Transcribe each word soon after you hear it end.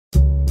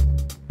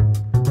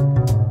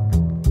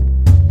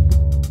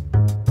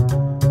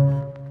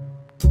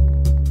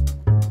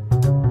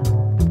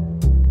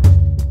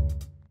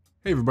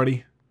Hey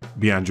everybody,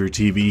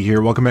 BeyondDrewTV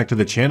here. Welcome back to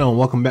the channel and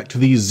welcome back to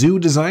the zoo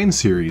design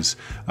series.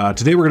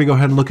 Today we're going to go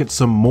ahead and look at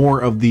some more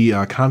of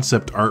the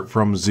concept art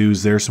from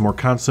zoos. There's some more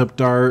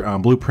concept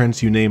art,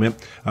 blueprints, you name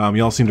it.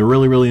 Y'all seem to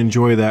really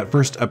enjoy that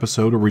first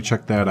episode where we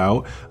checked that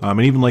out. And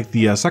even like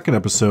the second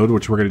episode,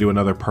 which we're going to do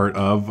another part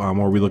of,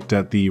 where we looked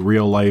at the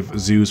real life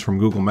zoos from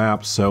Google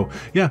Maps. So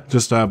yeah,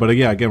 but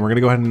yeah, again, we're going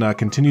to go ahead and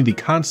continue the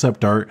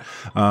concept art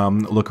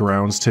look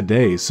arounds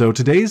today. So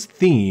today's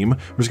theme,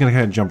 we're just going to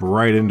kind of jump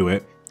right into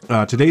it.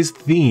 Today's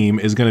theme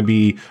is going to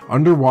be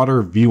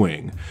underwater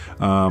viewing.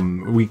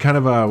 We kind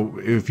of,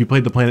 if you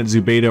played the Planet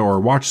Zoo beta or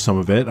watched some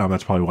of it,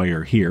 that's probably why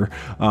you're here,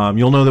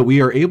 you'll know that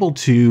we are able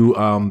to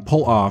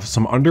pull off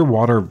some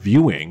underwater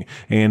viewing.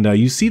 And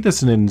you see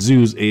this in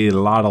zoos a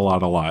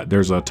lot.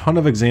 There's a ton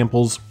of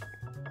examples.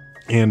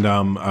 And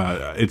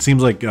it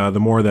seems like the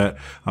more that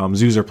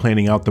zoos are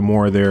planning out, the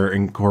more they're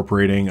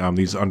incorporating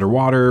these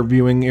underwater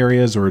viewing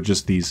areas, or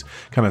just these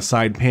kind of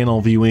side panel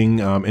viewing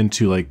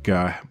into like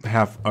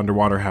half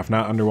underwater, half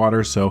not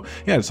underwater. So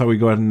yeah, that's how we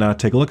go ahead and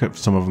take a look at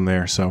some of them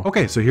there. So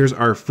okay, so here's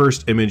our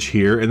first image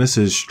here, and this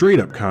is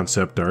straight up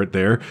concept art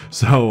there.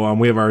 So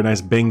we have our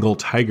nice Bengal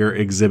tiger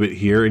exhibit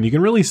here, and you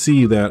can really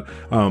see that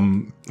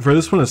for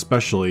this one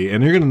especially,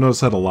 and you're going to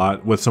notice that a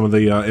lot with some of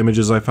the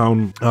images I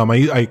found.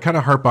 I kind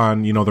of harp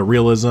on, you know, the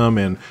realism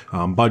and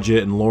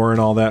budget and lore and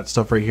all that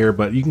stuff right here,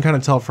 but you can kind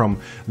of tell from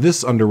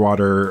this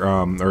underwater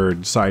or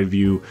side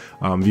view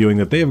viewing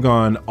that they have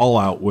gone all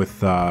out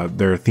with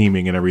their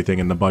theming and everything,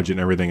 and the budget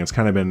and everything. It's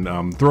kind of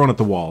been thrown at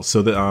the wall,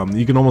 so that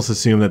you can almost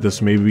assume that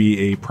this may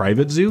be a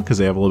private zoo because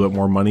they have a little bit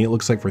more money, it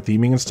looks like, for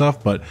theming and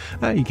stuff, but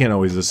you can't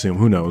always assume,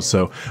 who knows.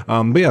 So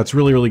but yeah, it's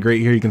really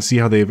great here. You can see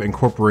how they've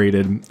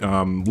incorporated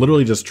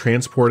literally just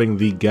transporting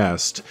the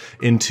guest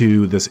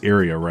into this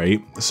area,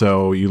 right?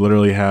 So you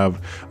literally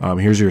have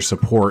here's your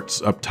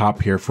supports up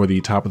top here for the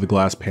top of the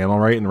glass panel,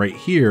 right? And right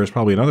here is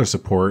probably another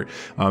support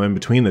in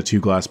between the two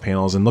glass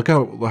panels. And look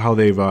how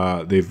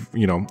they've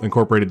you know,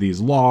 incorporated these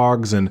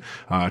logs and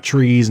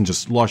trees and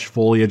just lush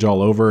foliage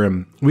all over.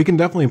 And we can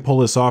definitely pull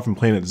this off in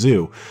Planet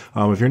Zoo.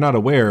 If you're not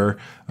aware,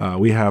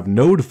 we have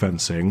node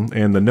fencing,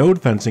 and the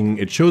node fencing,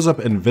 it shows up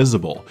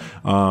invisible.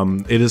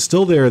 It is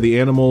still there, the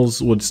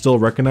animals would still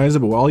recognize it,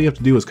 but all you have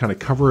to do is kind of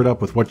cover it up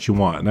with what you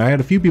want. And I had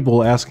a few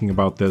people asking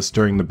about this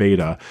during the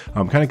beta.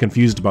 I'm kind of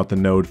confused about the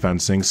node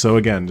fencing. So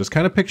again, just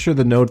kind of picture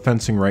the node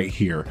fencing right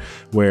here,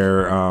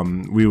 where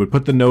we would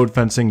put the node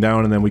fencing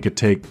down, and then we could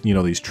take, you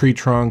know, these tree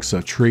trunks,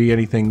 a tree,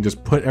 anything,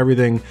 just put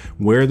everything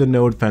where the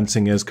node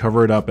fencing is,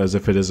 cover it up as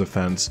if it is a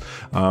fence.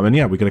 And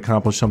yeah, we could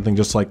accomplish something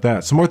just like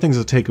that. Some more things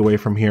to take away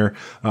from here.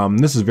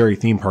 This is very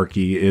theme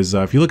parky, is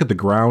if you look at the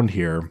ground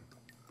here,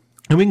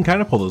 and we can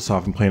kind of pull this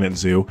off in Planet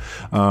Zoo,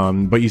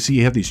 but you see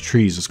you have these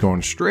trees just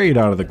going straight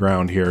out of the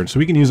ground here. And so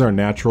we can use our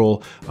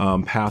natural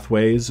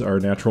pathways, our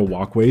natural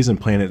walkways in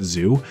Planet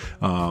Zoo.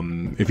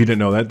 If you didn't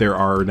know that, there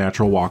are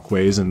natural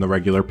walkways in the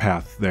regular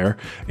path there.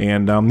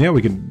 And yeah,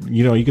 we can,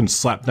 you know, you can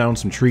slap down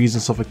some trees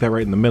and stuff like that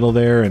right in the middle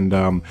there, and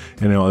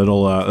you know,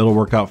 it'll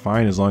work out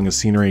fine as long as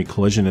scenery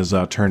collision is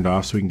turned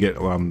off, so we can get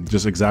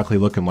just exactly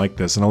looking like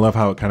this. And I love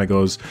how it kind of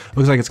goes,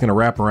 looks like it's going to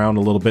wrap around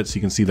a little bit, so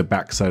you can see the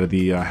back side of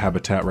the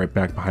habitat right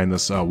back behind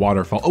this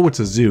waterfall. Oh, it's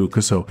a zoo,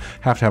 so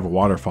have to have a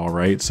waterfall,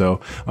 right?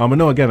 So but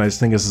no, again, I just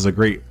think this is a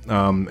great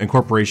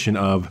incorporation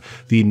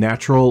of the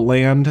natural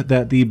land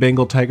that the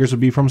Bengal tigers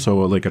would be from, so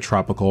like a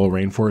tropical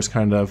rainforest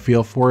kind of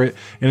feel for it,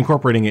 and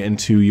incorporating it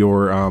into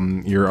your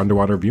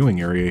underwater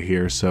viewing area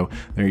here. So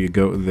there you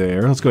go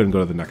there. Let's go ahead and go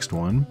to the next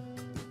one.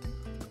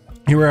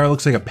 Here we are, it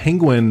looks like a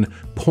penguin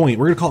point.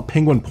 We're gonna call it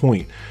Penguin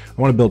Point.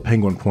 I want to build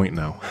Penguin Point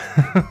now.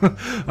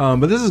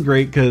 But this is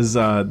great because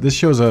this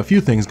shows a few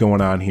things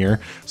going on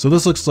here. So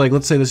this looks like,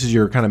 let's say this is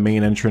your kind of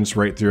main entrance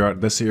right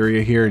throughout this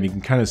area here, and you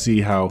can kind of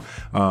see how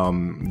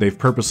they've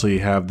purposely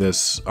have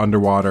this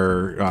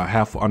underwater,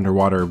 half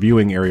underwater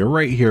viewing area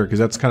right here, because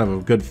that's kind of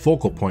a good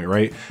focal point,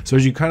 right? So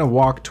as you kind of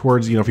walk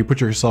towards, you know, if you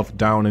put yourself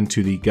down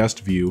into the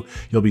guest view,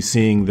 you'll be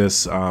seeing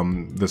this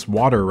this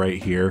water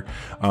right here.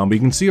 But you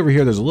can see over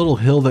here, there's a little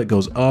hill that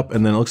goes up,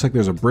 and then it looks like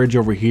there's a bridge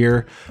over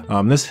here.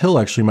 This hill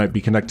actually might be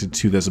connected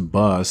to this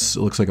bus.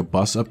 It looks like a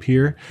bus up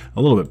here,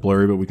 a little bit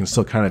blurry, but we can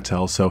still kind of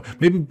tell. So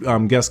maybe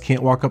guests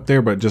can't walk up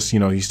there, but just, you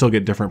know, you still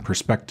get different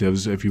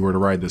perspectives if you were to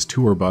ride this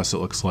tour bus, it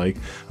looks like.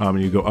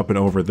 And you go up and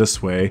over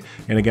this way,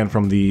 and again,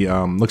 from the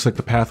looks like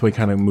the pathway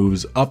kind of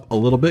moves up a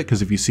little bit,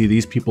 because if you see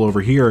these people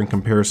over here in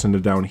comparison to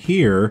down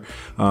here,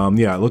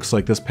 yeah, it looks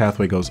like this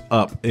pathway goes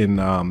up in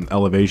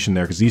elevation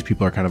there, because these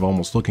people are kind of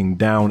almost looking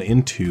down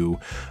into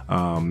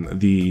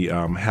the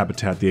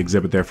habitat, the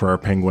exhibit there for our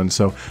penguins.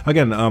 So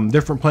again,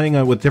 different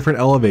playing with different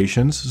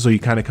elevations. So you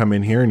kind of come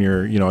in here and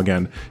you're, you know,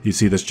 again, you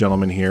see this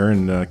gentleman here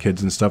and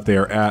kids and stuff. They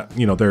are at,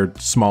 you know, they're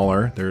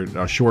smaller,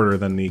 they're shorter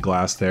than the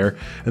glass there,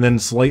 and then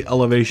slight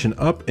elevation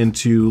up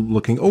into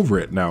looking over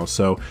it now.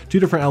 So 2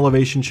 different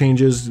elevation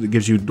changes. It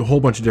gives you a whole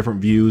bunch of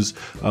different views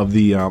of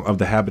the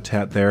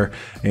habitat there.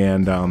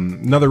 And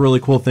another really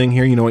cool thing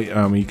here, you know,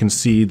 you can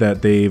see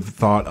that they've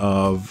thought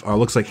of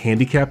looks like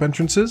handicap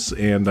entrances,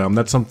 and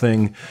that's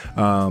something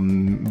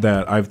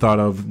that I've thought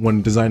of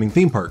when designing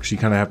theme parks. You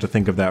kind of have to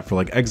think of that for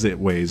like exit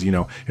ways. You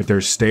know, if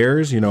there's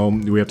stairs, you know,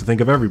 we have to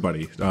think of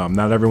everybody.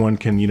 Not everyone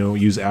can, you know,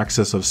 use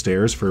access of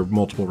stairs for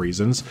multiple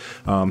reasons.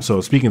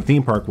 So speaking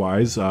theme park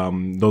wise,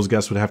 those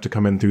guests would have to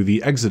come in through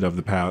the exit of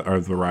the path or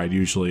the ride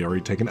usually, or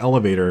you take an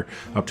elevator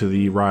up to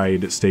the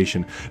ride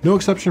station. No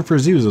exception for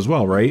zoos as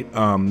well, right?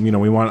 You know,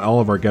 we want all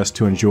of our guests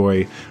to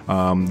enjoy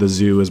the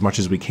zoo as much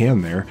as we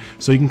can there.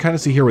 So you can kind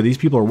of see here where these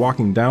people are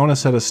walking down a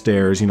set of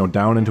stairs, you know,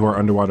 down into our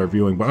underwater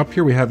viewing. But up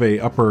here we have a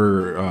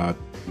upper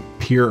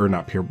pier, or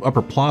not pier,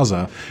 upper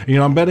plaza. And, you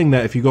know, I'm betting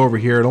that if you go over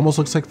here, it almost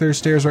looks like there's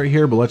stairs right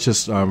here, but let's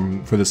just,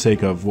 for the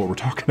sake of what we're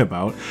talking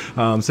about,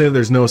 say that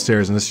there's no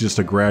stairs and this is just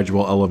a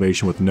gradual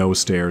elevation with no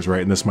stairs,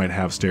 right? And this might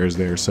have stairs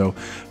there. So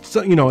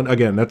you know,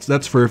 again,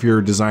 that's for if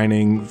you're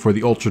designing for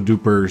the ultra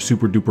duper,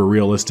 super duper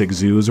realistic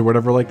zoos or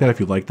whatever like that. If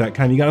you like that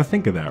kind, you got to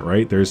think of that,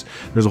 right? There's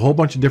a whole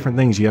bunch of different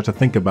things you have to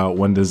think about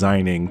when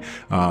designing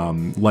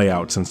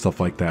layouts and stuff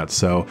like that.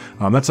 So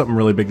that's something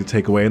really big to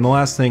take away. And the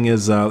last thing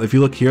is, if you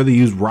look here, they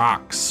use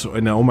rocks.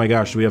 And oh my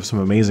gosh, we have some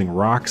amazing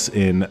rocks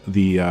in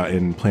the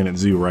in Planet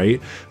Zoo,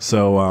 right?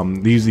 So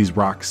they use these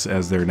rocks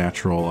as their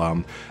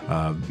natural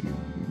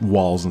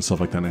walls and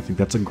stuff like that. And I think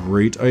that's a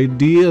great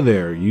idea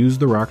there. Use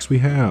the rocks we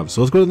have.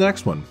 So let's go to the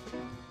next one.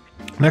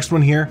 Next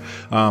one here.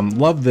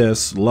 Love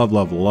this.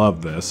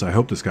 Love this. I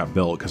hope this got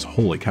built because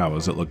holy cow,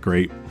 does it look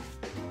great.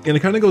 And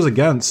it kind of goes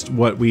against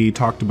what we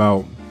talked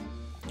about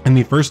in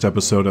the first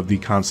episode of the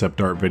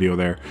concept art video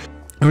there.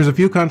 There was a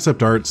few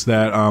concept arts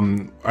that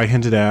I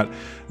hinted at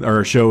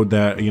or showed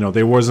that, you know,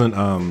 there wasn't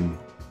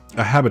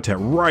a habitat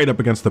right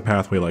up against the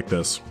pathway like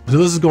this. So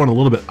this is going a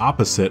little bit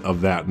opposite of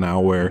that now,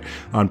 where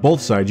on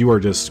both sides you are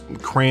just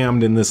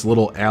crammed in this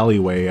little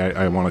alleyway,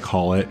 I want to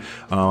call it,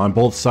 on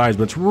both sides.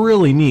 But it's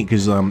really neat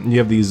because you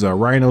have these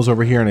rhinos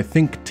over here, and I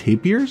think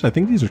tapirs. I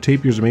think these are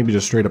tapirs, or maybe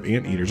just straight up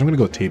anteaters. I'm going to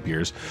go with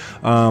tapirs.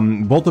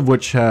 Both of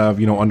which have,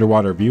 you know,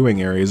 underwater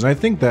viewing areas, and I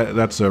think that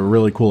that's a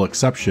really cool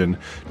exception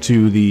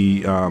to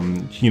the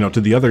you know,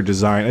 to the other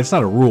design. It's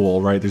not a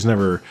rule, right? There's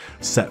never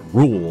set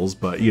rules,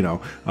 but you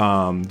know,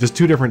 just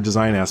 2 different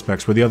design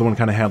aspects, where the other one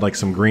kind of had like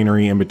some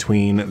greenery in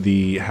between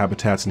the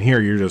habitats, and here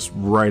you're just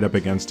right up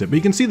against it. But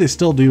you can see they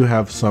still do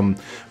have some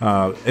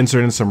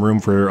insert in some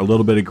room for a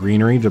little bit of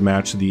greenery to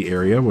match the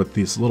area with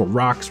these little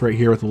rocks right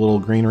here with a little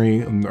greenery,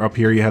 and up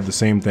here you have the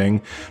same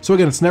thing. So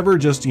again, it's never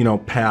just, you know,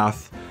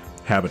 path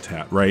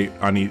habitat right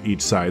on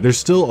each side. There's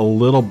still a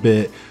little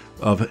bit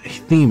of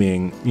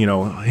theming, you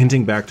know,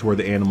 hinting back to where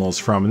the animal is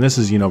from. And this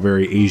is, you know,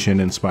 very Asian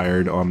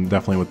inspired,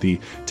 definitely with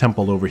the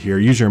temple over here.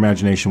 Use your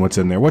imagination. What's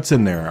in there? What's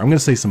in there? I'm gonna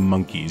say some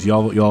monkeys.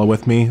 Y'all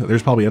with me?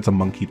 There's probably, that's a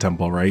monkey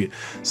temple, right?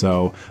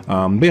 So,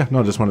 but yeah,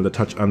 no, just wanted to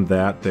touch on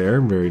that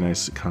there. Very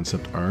nice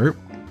concept art.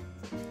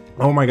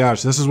 Oh my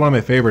gosh, this is one of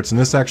my favorites, and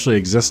this actually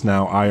exists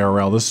now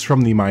IRL. This is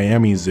from the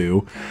Miami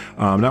Zoo.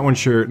 Not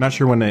sure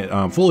when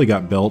it fully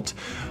got built.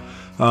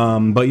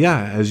 But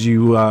yeah, as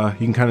you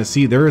can kind of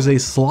see, there is a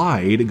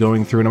slide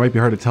going through, and it might be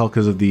hard to tell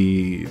because of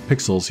the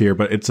pixels here,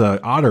 but it's an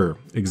otter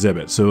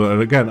exhibit. So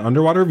again,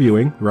 underwater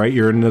viewing, right?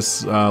 You're in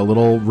this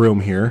little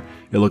room here,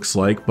 it looks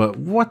like, but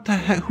what the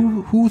heck,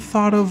 who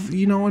thought of,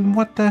 you know, and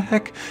what the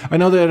heck? I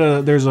know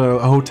that there's a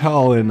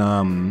hotel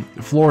in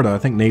Florida, I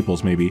think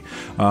Naples maybe,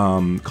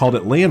 called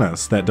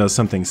Atlantis, that does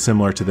something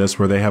similar to this,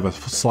 where they have a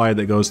slide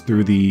that goes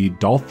through the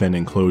dolphin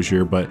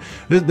enclosure. But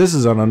this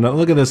is on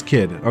look at this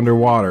kid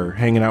underwater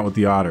hanging out with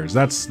the otters.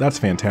 That's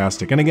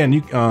fantastic. And again,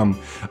 you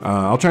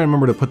I'll try and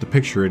remember to put the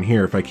picture in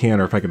here if I can,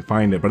 or if I can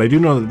find it, but I do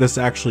know that this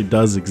actually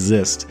does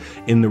exist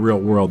in the real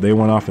world. They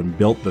went off and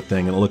built the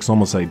thing, and it looks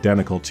almost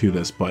identical to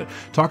this. But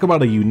talk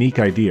about a unique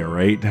idea,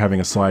 right? Having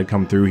a slide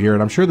come through here,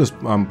 and I'm sure this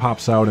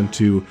pops out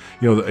into,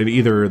 you know,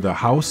 either the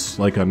house,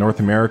 like a North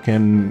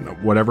American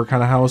whatever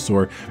kind of house,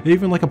 or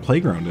even like a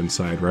playground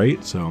inside,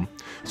 right? So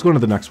let's go on to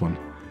the next one.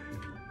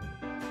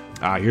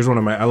 Here's one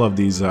of my, I love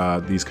these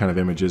kind of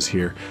images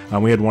here.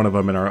 We had one of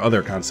them in our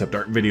other concept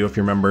art video, if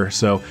you remember.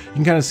 So you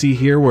can kind of see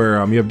here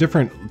where you have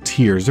different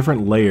tiers,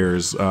 different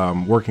layers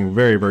working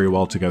very, very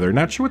well together.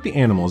 Not sure what the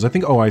animal is. I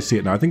think, oh, I see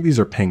it now. I think these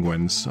are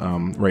penguins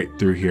right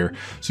through here.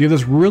 So you have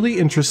this really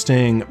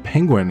interesting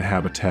penguin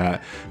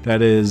habitat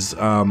that is,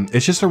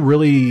 it's just a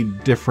really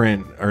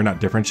different, or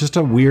not different, just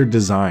a weird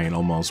design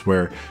almost,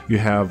 where you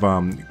have,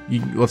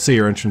 let's say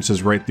your entrance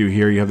is right through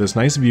here. You have this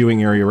nice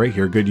viewing area right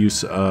here. Good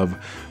use of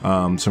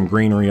some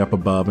greenery up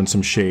above and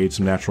some shade,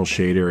 some natural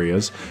shade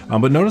areas.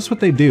 But notice what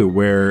they do,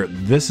 where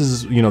this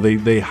is, you know,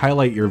 they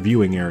highlight your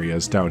viewing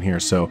areas down here.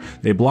 So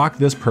they block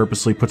this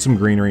purposely, put some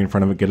greenery in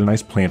front of it, get a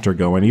nice planter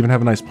going, even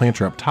have a nice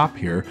planter up top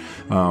here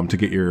to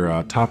get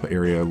your top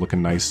area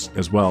looking nice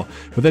as well.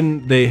 But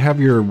then they have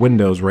your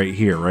windows right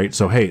here, right?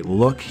 So hey,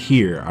 look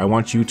here. I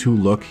want you to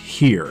look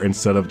here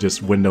instead of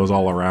just windows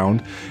all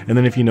around. And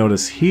then if you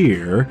notice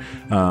here,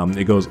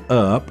 it goes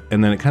up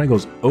and then it kind of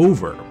goes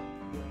over.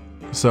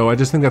 So I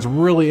just think that's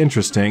really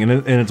interesting,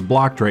 and it's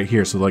blocked right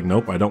here. So like,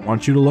 nope, I don't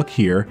want you to look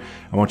here.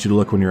 I want you to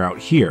look when you're out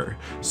here.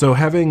 So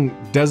having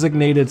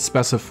designated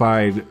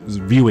specified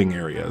viewing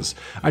areas.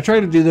 I try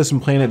to do this in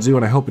Planet Zoo,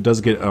 and I hope it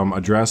does get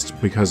addressed,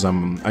 because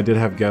I did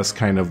have guests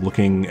kind of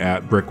looking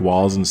at brick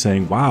walls and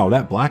saying, wow,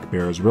 that black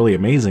bear is really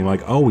amazing.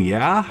 Like, oh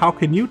yeah, how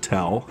can you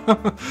tell?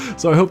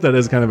 So I hope that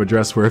is kind of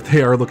addressed, where if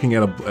they are looking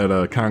at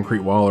a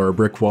concrete wall or a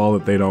brick wall,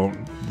 that they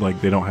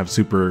don't have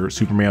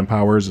Superman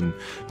powers and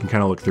can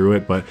kind of look through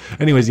it. But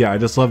anyways, yeah, I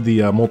just love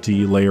the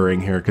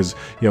multi-layering here, because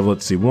you have,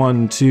 let's see,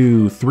 1,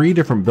 2, 3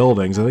 different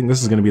buildings. I think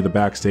this is going to be the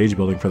backstage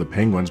building for the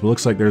penguins, but it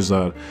looks like there's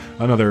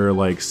another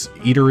like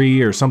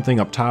eatery or something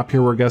up top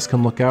here where guests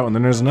can look out, and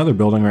then there's another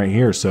building right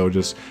here. So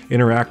just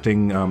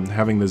interacting,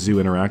 having the zoo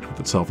interact with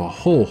itself a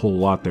whole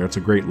lot there. It's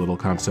a great little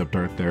concept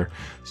art there.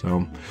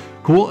 So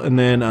cool. And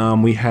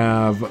then we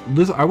have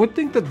this. I would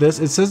think that this,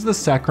 it says the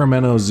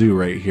Sacramento Zoo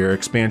right here,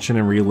 expansion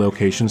and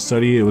relocation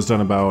study. It was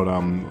done about a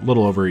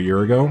little over a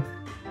year ago.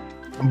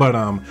 But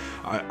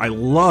I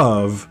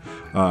love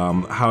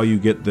how you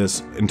get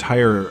this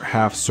entire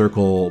half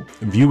circle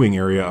viewing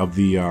area of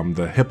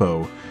the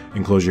hippo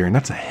enclosure, and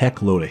that's a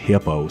heck load of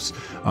hippos.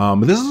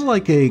 This is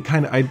like a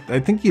kind of, I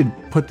think you'd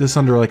put this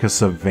under like a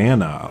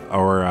savanna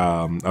or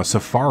a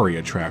safari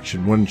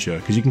attraction, wouldn't you?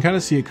 Because you can kind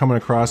of see it coming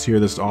across here,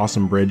 this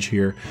awesome bridge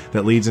here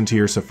that leads into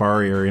your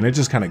safari area, and it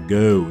just kind of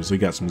goes. We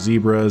got some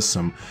zebras,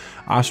 some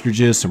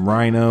ostriches, some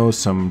rhinos,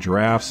 some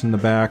giraffes in the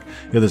back.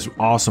 You have this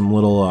awesome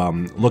little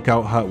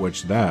lookout hut,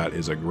 which that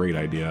is a great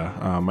idea.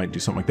 Might do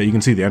something like that. You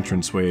can see the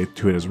entranceway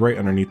to it is right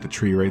underneath the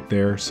tree right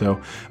there. So,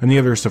 and you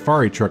have your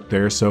safari truck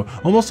there. So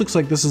almost looks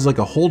like this is like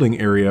a holding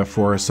area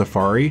for a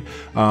safari.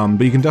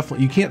 But you can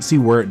definitely, you can't see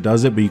where it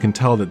does it, but you can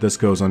tell that this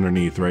goes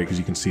underneath, right? Because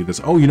you can see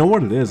this. Oh, you know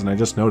what it is? And I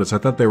just noticed, I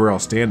thought they were all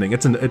standing.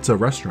 It's a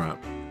restaurant.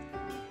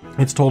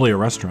 It's totally a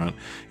restaurant.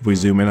 If we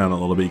zoom in on it a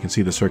little bit, you can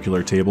see the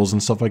circular tables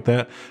and stuff like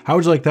that. How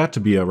would you like that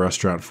to be a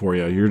restaurant for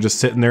you? You're just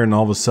sitting there and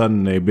all of a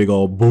sudden a big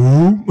old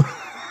boom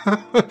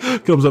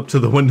comes up to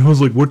the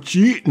windows like, what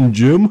you eating,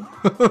 Jim?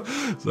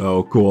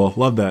 So cool.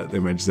 Love that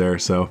image there.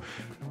 So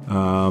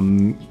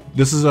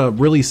this is a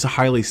really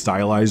highly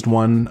stylized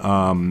one.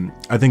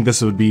 I think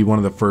this would be one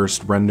of the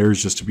first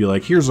renders just to be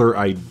like, here's our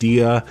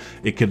idea.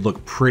 It could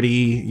look pretty,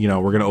 you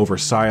know, we're gonna over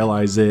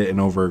stylize it and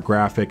over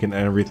graphic and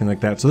everything like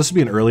that. So this would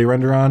be an early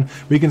render on,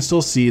 but you can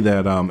still see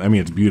that, I mean,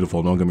 it's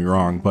beautiful, don't get me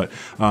wrong, but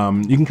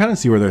you can kind of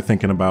see where they're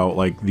thinking about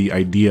like the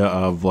idea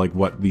of like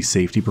what the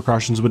safety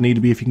precautions would need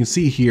to be. If you can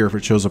see here, if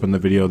it shows up in the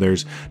video,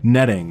 there's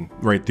netting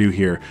right through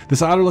here.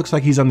 This otter looks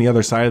like he's on the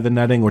other side of the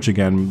netting, which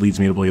again leads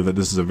me to believe that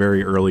this is a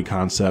very early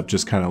concept,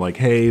 just kind of like,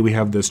 hey, we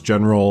have this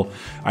general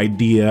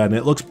idea and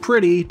it looks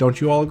pretty. Don't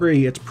you all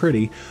agree? It's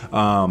pretty.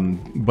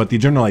 But the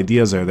general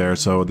ideas are there.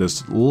 So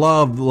this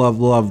love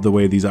the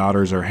way these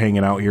otters are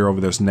hanging out here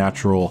over this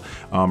natural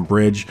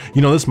bridge.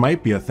 You know, this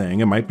might be a thing.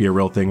 It might be a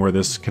real thing where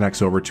this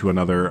connects over to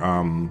another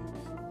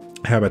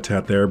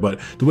habitat there, but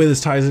the way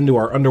this ties into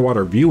our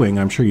underwater viewing,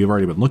 I'm sure you've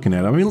already been looking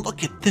at it. I mean,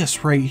 look at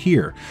this right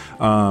here.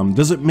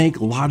 Does it make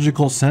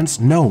logical sense?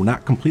 No,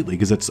 not completely,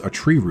 because it's a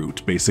tree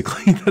root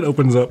basically that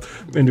opens up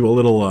into a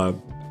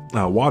little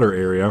water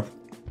area.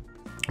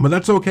 But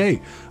that's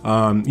okay.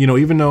 You know,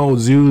 even though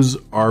zoos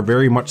are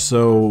very much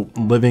so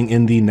living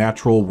in the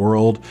natural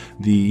world,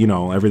 you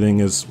know, everything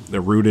is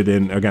rooted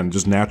in, again,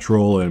 just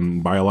natural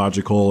and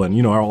biological and,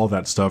 you know, all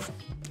that stuff,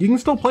 you can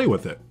still play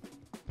with it.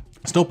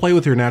 Still play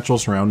with your natural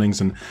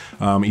surroundings and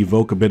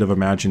evoke a bit of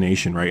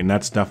imagination, right? And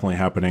that's definitely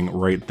happening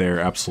right there,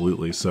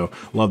 absolutely. So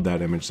love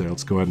that image there.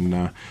 Let's go ahead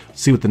and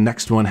see what the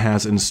next one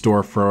has in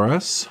store for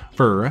us.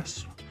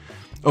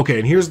 Okay,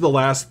 and here's the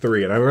last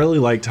three, and I really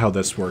liked how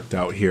this worked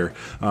out here.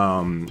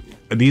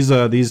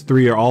 These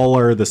three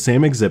are the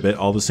same exhibit,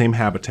 all the same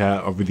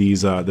habitat of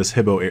these this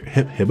hippo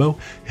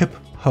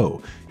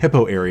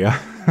area.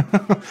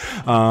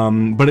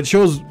 But it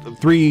shows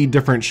 3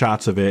 different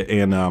shots of it,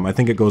 and I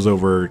think it goes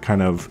over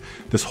kind of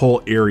this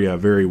whole area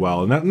very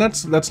well. And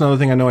that's another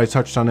thing. I know I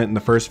touched on it in the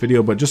first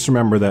video, but just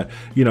remember that,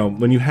 you know,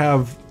 when you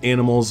have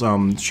animals,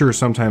 sure,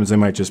 sometimes they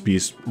might just be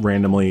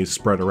randomly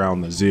spread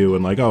around the zoo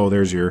and like, oh,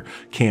 there's your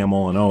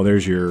camel and oh,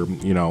 there's your,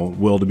 you know,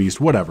 wildebeest,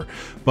 whatever.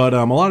 But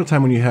a lot of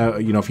time when you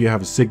have, you know, if you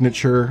have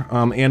signature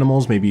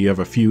animals, maybe you have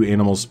a few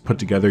animals put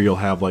together, you'll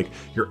have like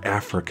your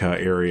Africa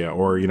area,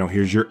 or, you know,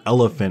 here's your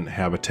elephant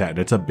habitat.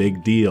 It's a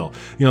big deal.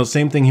 You know,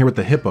 same thing here with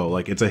the hippo.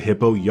 Like, it's a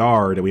hippo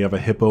yard, and we have a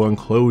hippo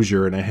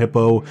enclosure and a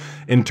hippo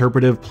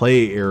interpretive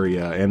play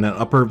area and an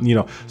upper, you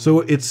know,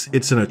 so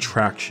it's an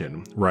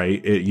attraction,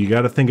 right? You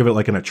got to think of it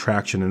like an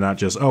attraction and not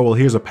just, oh, well,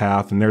 here's a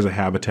path and there's a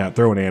habitat,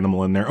 throw an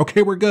animal in there.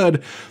 Okay, we're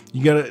good.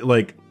 You got to,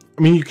 like,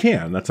 I mean, you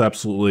can. That's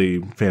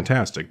absolutely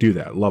fantastic. Do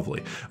that.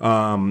 Lovely.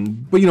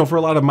 But, you know, for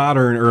a lot of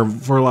modern, or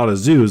for a lot of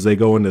zoos, they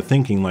go into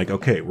thinking like,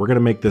 okay, we're going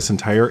to make this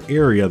entire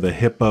area the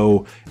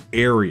hippo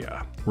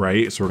area,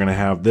 right? So we're going to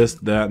have this,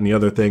 that, and the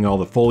other thing. All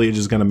the foliage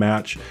is going to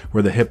match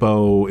where the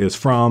hippo is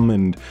from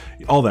and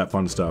all that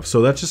fun stuff.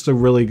 So that's just a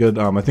really good,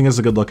 I think it's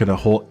a good look at a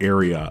whole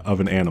area of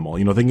an animal.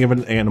 You know, thinking of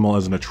an animal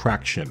as an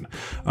attraction.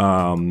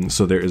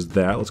 So there is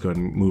that. Let's go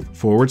ahead and move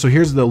forward. So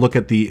here's the look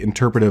at the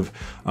interpretive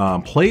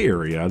play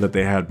area that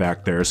they had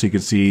back there. So you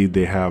can see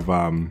they have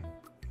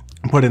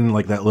put in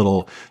like that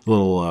little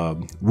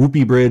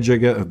whoopee bridge, I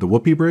guess, the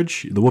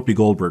Whoopi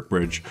Goldberg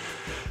bridge.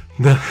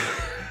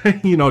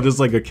 You know, just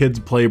like a kid's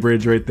play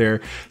bridge right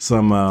there.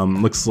 Some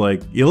looks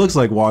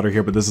like water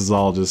here, but this is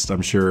all just,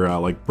 I'm sure,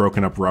 like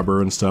broken up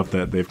rubber and stuff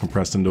that they've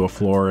compressed into a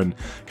floor and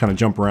kind of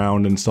jump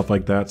around and stuff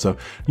like that. So,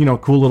 you know,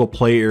 cool little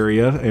play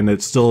area, and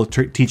it's still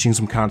teaching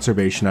some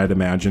conservation, I'd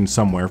imagine,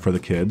 somewhere for the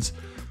kids.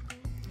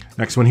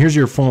 Next one, here's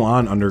your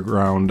full-on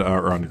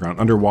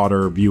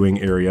underwater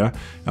viewing area.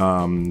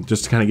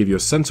 Just to kind of give you a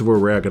sense of where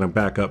we're at, going to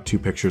back up 2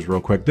 pictures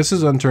real quick. This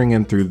is entering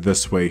in through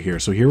this way here.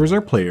 So here is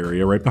our play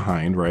area right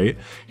behind, right?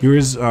 Here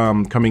is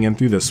coming in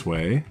through this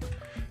way.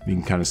 You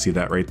can kind of see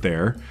that right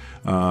there.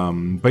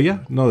 But yeah,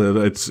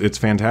 no, it's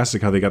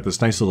fantastic how they got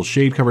this nice little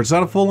shade cover. It's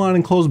not a full-on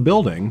enclosed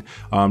building,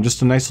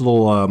 just a nice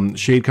little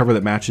shade cover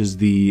that matches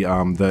the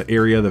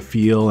area, the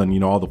feel, and you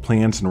know, all the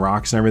plants and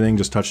rocks and everything.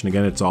 Just touching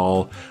again, it's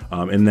all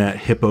in that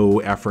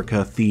Hippo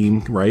Africa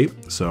theme, right?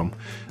 So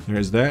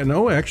there's that. And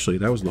oh, actually,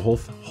 that was the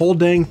whole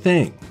dang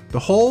thing. The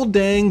whole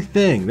dang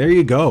thing. There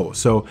you go.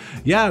 So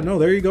yeah, no,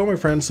 there you go, my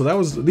friends.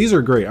 So these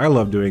are great. I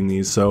love doing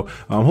these. So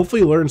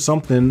hopefully you learned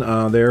something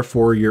there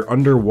for your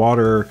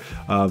underwater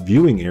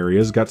viewing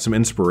areas. Got some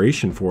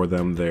inspiration for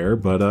them there.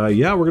 But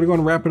yeah, we're gonna go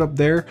and wrap it up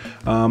there.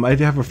 I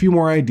have a few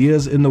more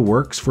ideas in the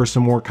works for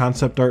some more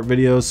concept art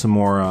videos, some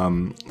more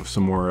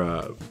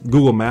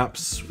Google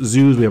Maps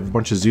zoos. We have a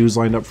bunch of zoos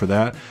lined up for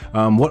that.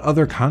 What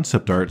other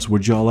concept arts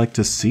would y'all like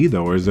to see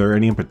though? Is there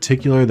any in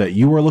particular that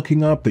you are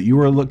looking up, that you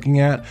are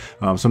looking at?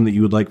 Some that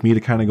you would like me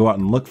to kind of go out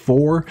and look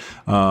for,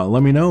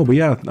 let me know. But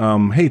yeah,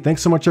 hey,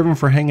 thanks so much everyone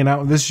for hanging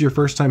out. If this is your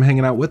first time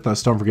hanging out with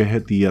us, don't forget to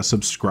hit the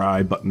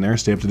subscribe button there.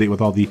 Stay up to date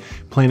with all the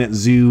Planet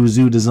Zoo,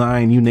 zoo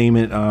design, you name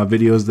it,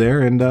 videos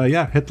there. And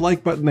yeah, hit the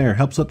like button there.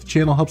 Helps out the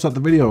channel, helps out the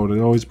video, and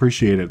I always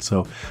appreciate it.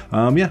 So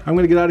yeah, I'm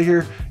gonna get out of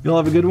here. You'll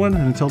have a good one,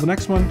 and until the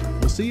next one,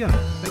 we'll see ya.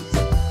 Thanks.